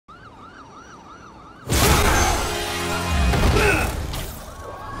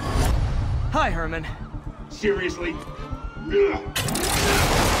Hi, Herman. Seriously? Give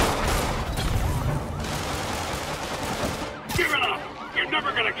it up! You're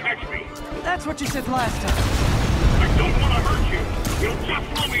never gonna catch me! That's what you said last time. I don't want to hurt you! You'll just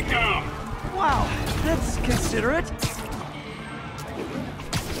slow me down! Wow, that's considerate.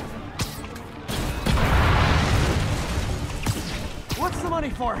 What's the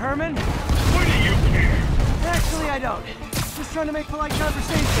money for, Herman? What do you care? Actually, I don't. Just trying to make polite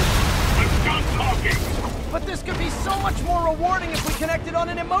conversation. I'm done talking! But this could be so much more rewarding if we connected on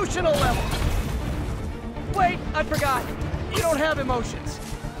an emotional level. Wait, I forgot. You don't have emotions.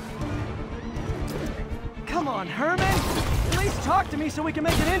 Come on, Herman. At least talk to me so we can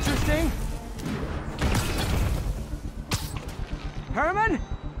make it interesting. Herman?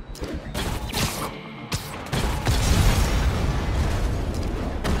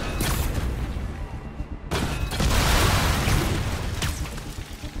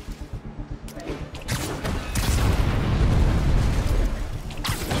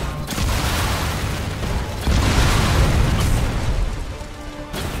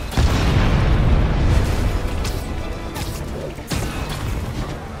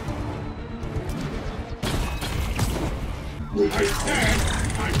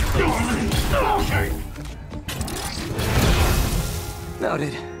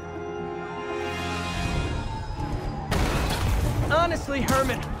 Noted. Honestly,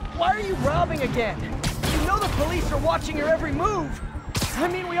 Herman, why are you robbing again? You know the police are watching your every move. I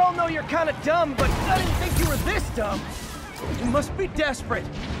mean, we all know you're kind of dumb, but I didn't think you were this dumb. You must be desperate,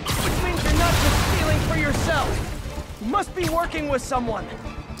 which means you're not just stealing for yourself. You must be working with someone,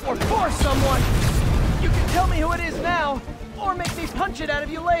 or for someone. You can tell me who it is now, or make me punch it out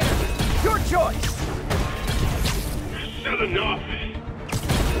of you later. Your choice. Said enough.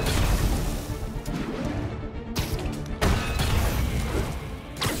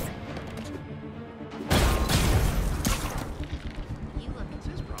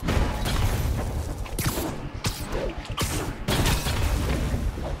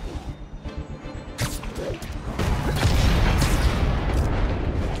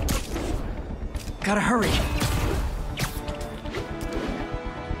 Gotta hurry.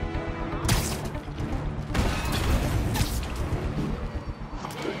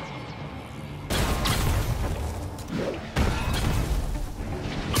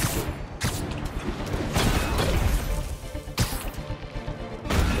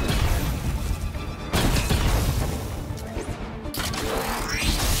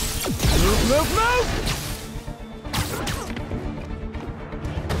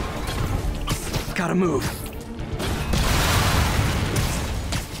 Gotta move.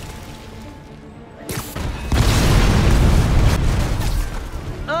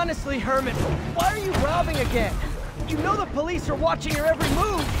 Honestly, Herman, why are you robbing again? You know the police are watching your every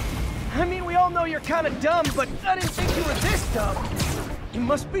move. I mean, we all know you're kind of dumb, but I didn't think you were this dumb. You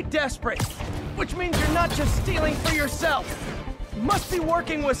must be desperate, which means you're not just stealing for yourself. You must be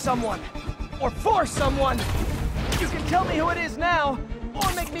working with someone, or for someone. You can tell me who it is now,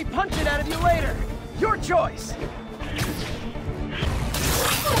 or make me punch it out of you later. Your choice. You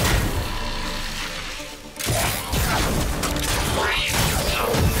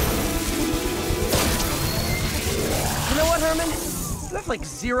know what, Herman? You have like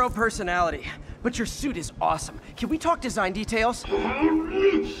zero personality, but your suit is awesome. Can we talk design details?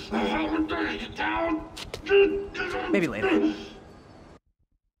 Maybe later.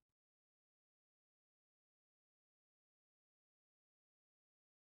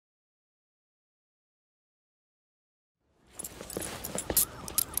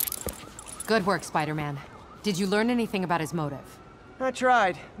 Good work, Spider-Man. Did you learn anything about his motive? I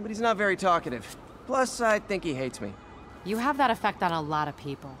tried, but he's not very talkative. Plus, I think he hates me. You have that effect on a lot of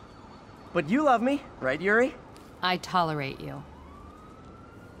people. But you love me, right, Yuri? I tolerate you.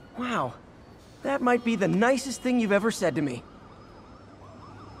 Wow. That might be the nicest thing you've ever said to me.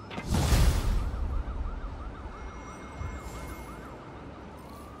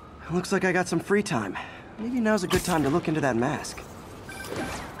 Looks like I got some free time. Maybe now's a good time to look into that mask.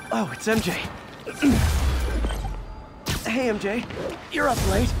 Oh, it's MJ. Hey, MJ. You're up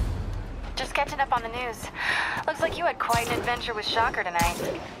late. Just catching up on the news. Looks like you had quite an adventure with Shocker tonight.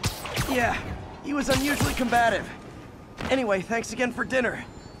 Yeah, he was unusually combative. Anyway, thanks again for dinner.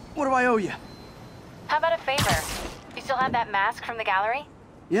 What do I owe you? How about a favor? You still have that mask from the gallery?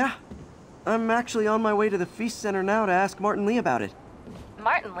 Yeah. I'm actually on my way to the Feast Center now to ask Martin Lee about it.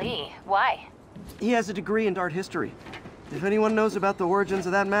 Martin Lee? Why? He has a degree in art history. If anyone knows about the origins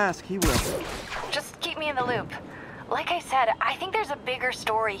of that mask, he will. Just keep me in the loop. Like I said, I think there's a bigger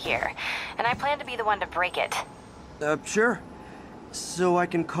story here, and I plan to be the one to break it. Sure. So I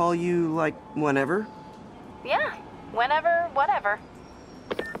can call you, like, whenever? Yeah, whenever, whatever.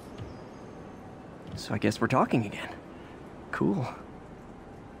 So I guess we're talking again. Cool.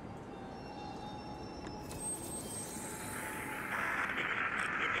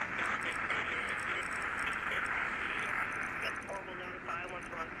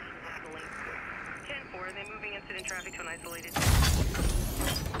 Traffic to an isolated.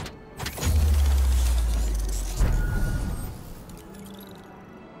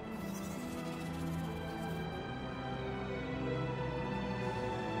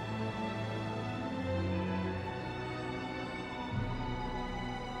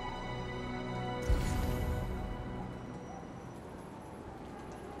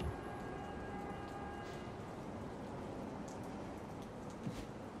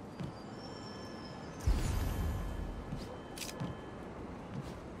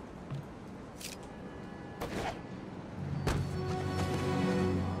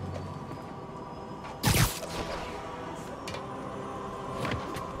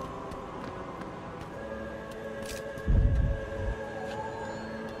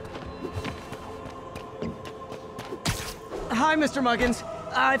 Hi, Mr. Muggins.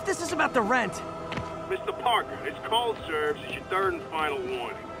 If this is about the rent... Mr. Parker, this call serves as your third and final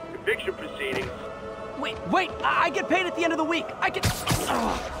warning. Eviction proceedings. Wait! I get paid at the end of the week. I get...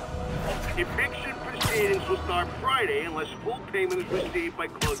 Eviction proceedings will start Friday unless full payment is received by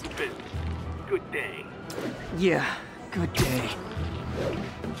close of business. Good day. Yeah, good day.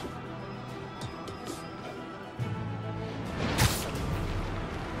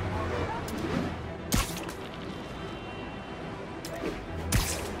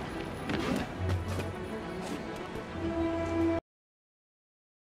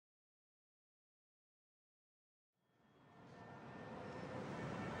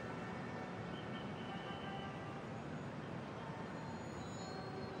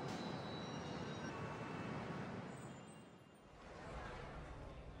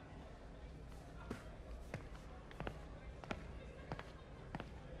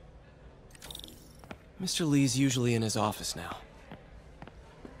 Mr. Lee's usually in his office now.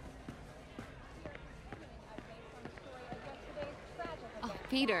 Oh,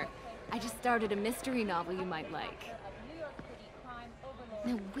 Peter, I just started a mystery novel you might like.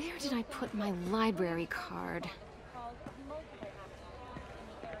 Now, where did I put my library card?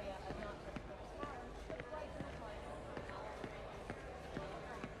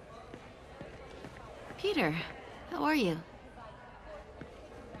 Peter, how are you?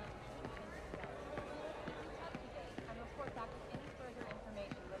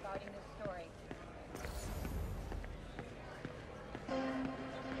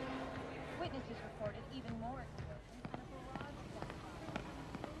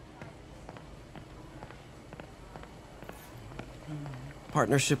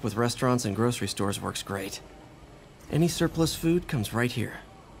 Partnership with restaurants and grocery stores works great. Any surplus food comes right here.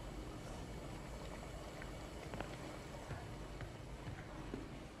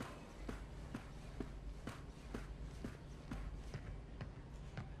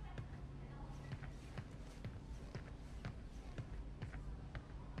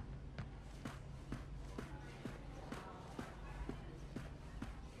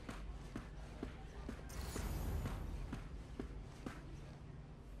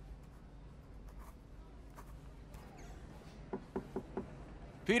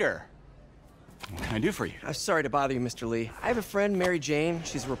 Peter, what can I do for you? I'm sorry to bother you, Mr. Lee. I have a friend, Mary Jane.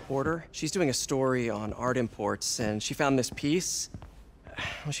 She's a reporter. She's doing a story on art imports, and she found this piece.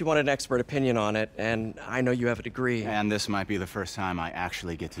 Well, she wanted an expert opinion on it, and I know you have a degree. And this might be the first time I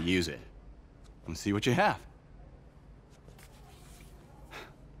actually get to use it. Let's see what you have.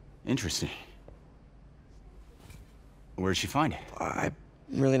 Interesting. Where'd she find it? I'm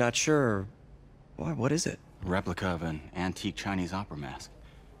really not sure. Why, what is it? A replica of an antique Chinese opera mask.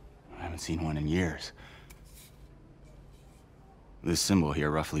 I haven't seen one in years. This symbol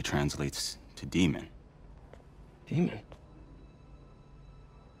here roughly translates to demon. Demon?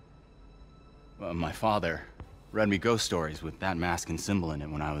 My father read me ghost stories with that mask and symbol in it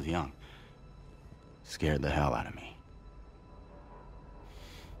when I was young. Scared the hell out of me.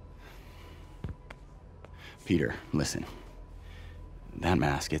 Peter, listen. That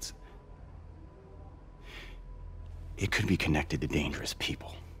mask, it could be connected to dangerous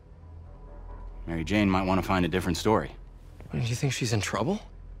people. Mary Jane might want to find a different story. Do you think she's in trouble?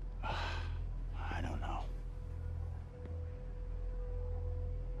 I don't know.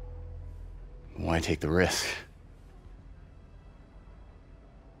 Why take the risk?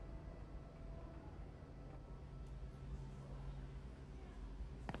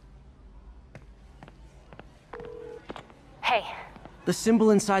 Hey, The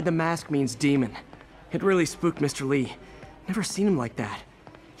symbol inside the mask means demon. It really spooked Mr. Lee. Never seen him like that.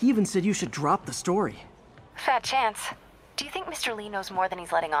 He even said you should drop the story. Fat chance. Do you think Mr. Lee knows more than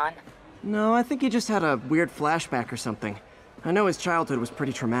he's letting on? No, I think he just had a weird flashback or something. I know his childhood was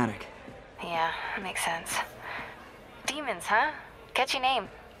pretty traumatic. Yeah, makes sense. Demons, huh? Catchy name.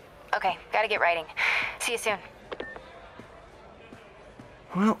 Okay, gotta get writing. See you soon.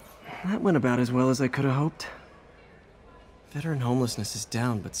 Well, that went about as well as I could have hoped. Veteran homelessness is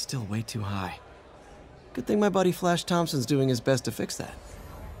down, but still way too high. Good thing my buddy Flash Thompson's doing his best to fix that.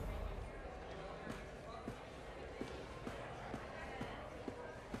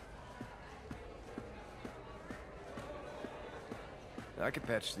 I could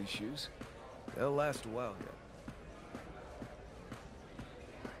patch these shoes. They'll last a while yet.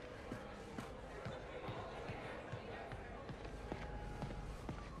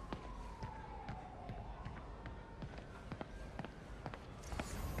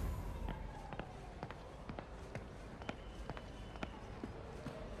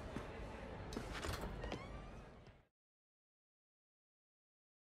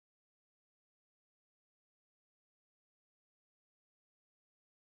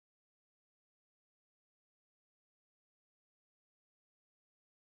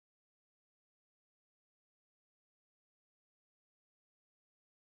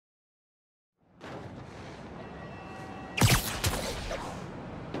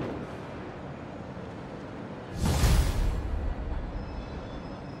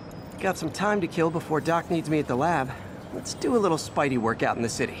 Got some time to kill before Doc needs me at the lab. Let's do a little Spidey workout in the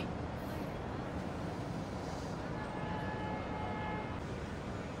city.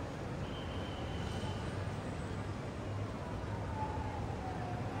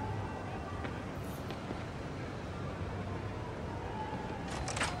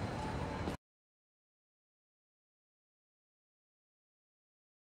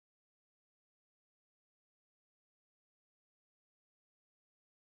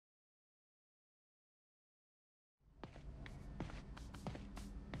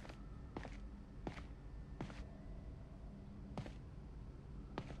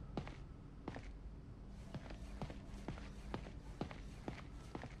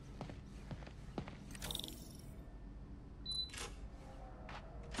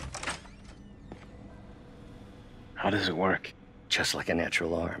 How does it work? Just like a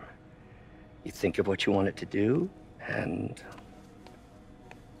natural arm. You think of what you want it to do, and...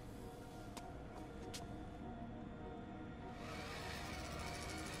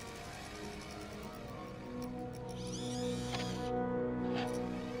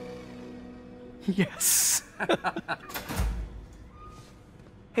 Yes.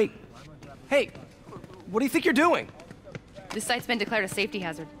 Hey, what do you think you're doing? This site's been declared a safety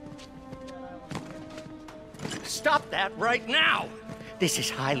hazard. Stop that right now! This is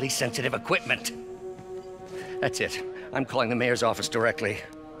highly sensitive equipment. That's it. I'm calling the mayor's office directly.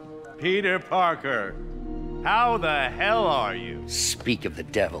 Peter Parker, how the hell are you? Speak of the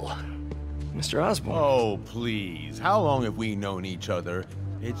devil. Mr. Osborn. Oh, please. How long have we known each other?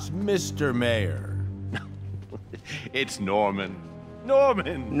 It's Mr. Mayor. It's Norman.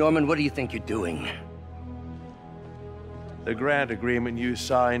 Norman! Norman, what do you think you're doing? The grant agreement you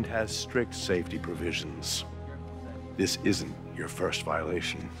signed has strict safety provisions. This isn't your first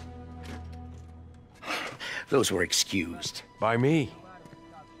violation. Those were excused. By me.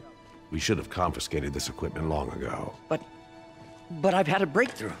 We should have confiscated this equipment long ago. But I've had a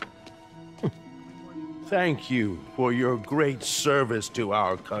breakthrough. Thank you for your great service to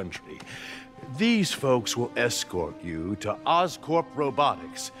our country. These folks will escort you to Oscorp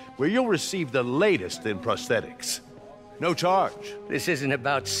Robotics, where you'll receive the latest in prosthetics. No charge. This isn't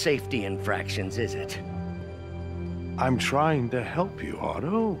about safety infractions, is it? I'm trying to help you,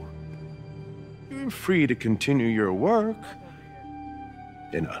 Otto. You're free to continue your work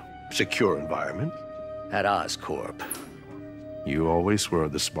in a secure environment. At Oscorp. You always were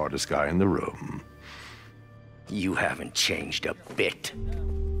the smartest guy in the room. You haven't changed a bit.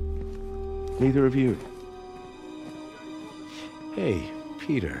 Neither of you. Hey,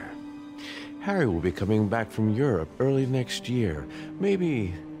 Peter. Harry will be coming back from Europe early next year.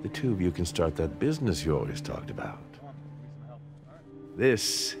 Maybe the two of you can start that business you always talked about.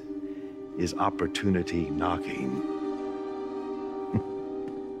 This is opportunity knocking.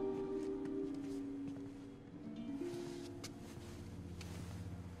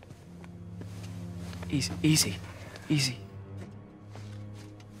 Easy.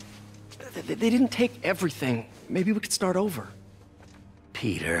 They didn't take everything. Maybe we could start over.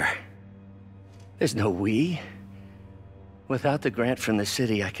 Peter, there's no we. Without the grant from the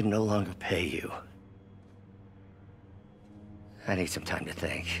city, I can no longer pay you. I need some time to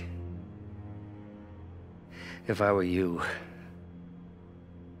think. If I were you,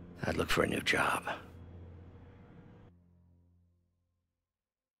 I'd look for a new job.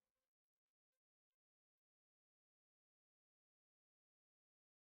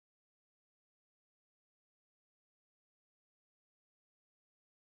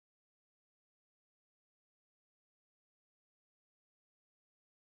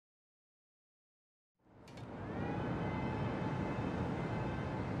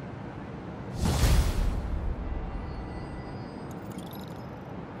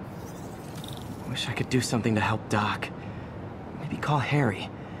 Wish I could do something to help Doc. Maybe call Harry.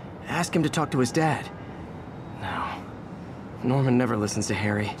 Ask him to talk to his dad. No. Norman never listens to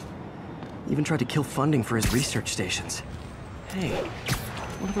Harry. Even tried to kill funding for his research stations. Hey,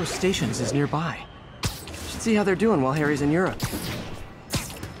 one of those stations is nearby. Should see how they're doing while Harry's in Europe. There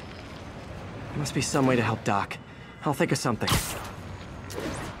must be some way to help Doc. I'll think of something.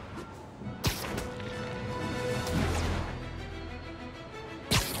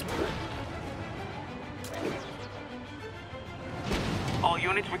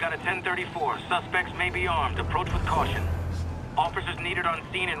 We got a 1034. Suspects may be armed. Approach with caution. Officers needed on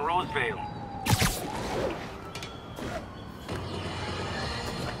scene in Roseville.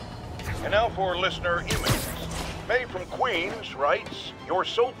 And now for listener emails. May from Queens writes, "You're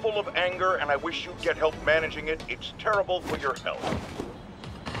so full of anger and I wish you'd get help managing it. It's terrible for your health."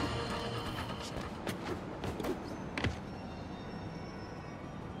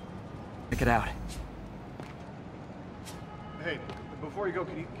 Check it out. Hey, before you go,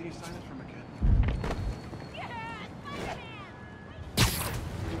 can you sign this for McKenna?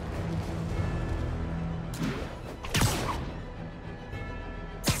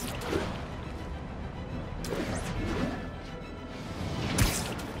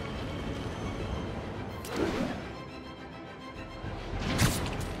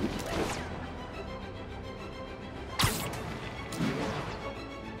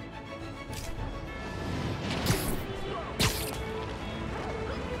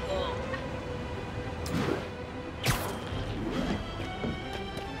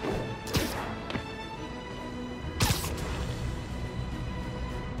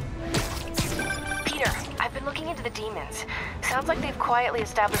 The demons. Sounds like they've quietly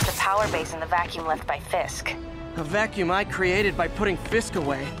established a power base in the vacuum left by Fisk. A vacuum I created by putting Fisk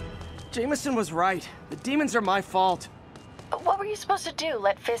away. Jameson was right. The demons are my fault. But what were you supposed to do?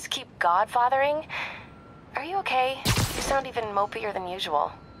 Let Fisk keep godfathering? Are you okay? You sound even mopier than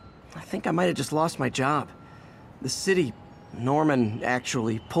usual. I think I might have just lost my job. The city, Norman,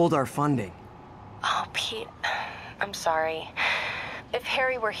 actually pulled our funding. Oh, Pete. I'm sorry. If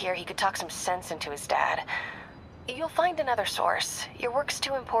Harry were here, he could talk some sense into his dad. You'll find another source. Your work's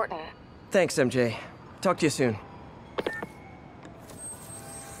too important. Thanks, MJ. Talk to you soon.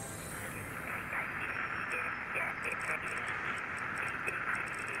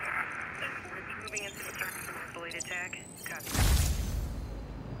 Moving into the surface of the delayed attack. Copy.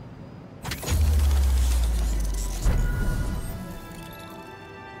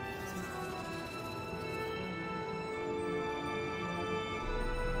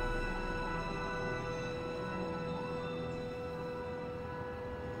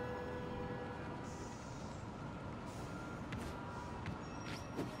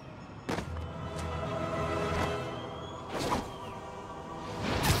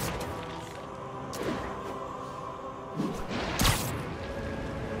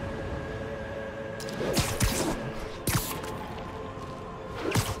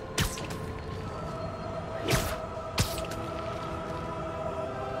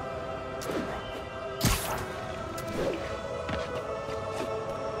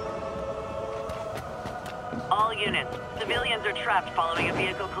 All units, civilians are trapped following a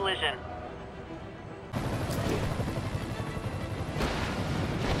vehicle collision.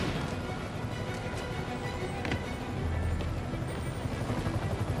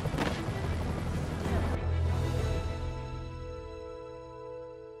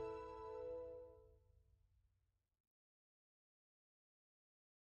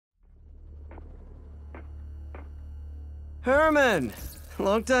 Herman!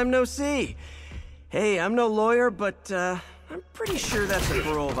 Long time no see. Hey, I'm no lawyer, but I'm pretty sure that's a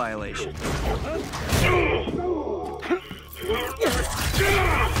parole violation.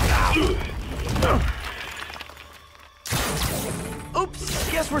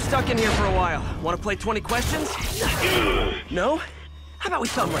 Oops, guess we're stuck in here for a while. Want to play 20 questions? No? How about we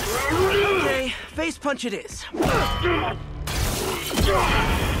thumb wrestle? Okay, face punch it is.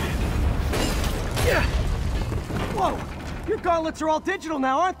 Whoa! Your gauntlets are all digital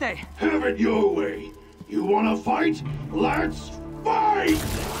now, aren't they? Have it your way. You wanna fight? Let's fight!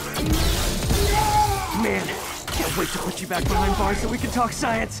 Man, can't wait to put you back behind bars so we can talk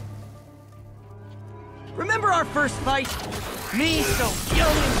science. Remember our first fight? Me so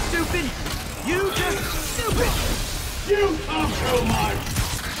young and stupid, you just stupid! You talk too much!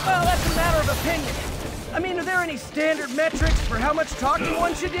 Well, that's a matter of opinion. I mean, are there any standard metrics for how much talking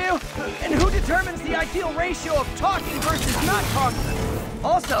one should do? And who determines the ideal ratio of talking versus not talking?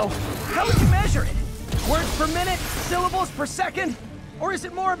 Also, how would you measure it? Words per minute? Syllables per second? Or is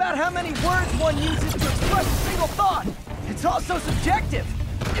it more about how many words one uses to express a single thought? It's also subjective.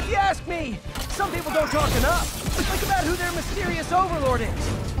 If you ask me, some people don't talk enough. Think about who their mysterious overlord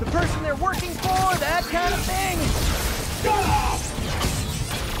is. The person they're working for, that kind of thing. Shut up!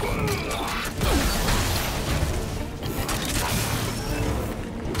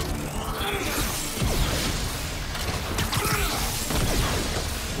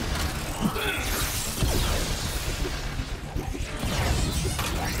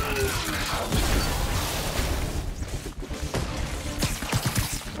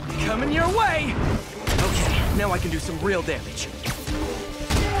 Coming your way! Okay, now I can do some real damage.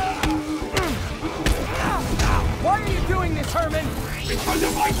 Why are you doing this, Herman? Because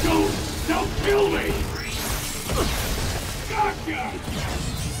if I don't, they'll kill me! Gotcha!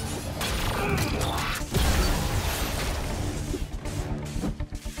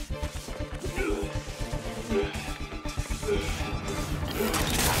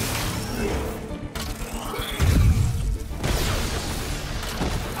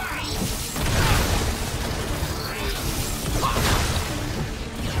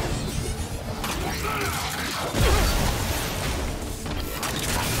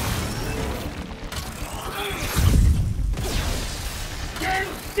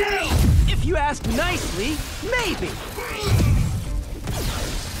 If you ask nicely, maybe.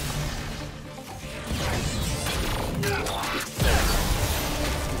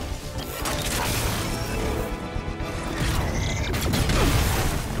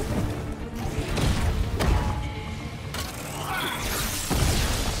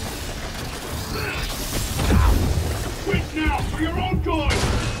 Quit now, for your own good!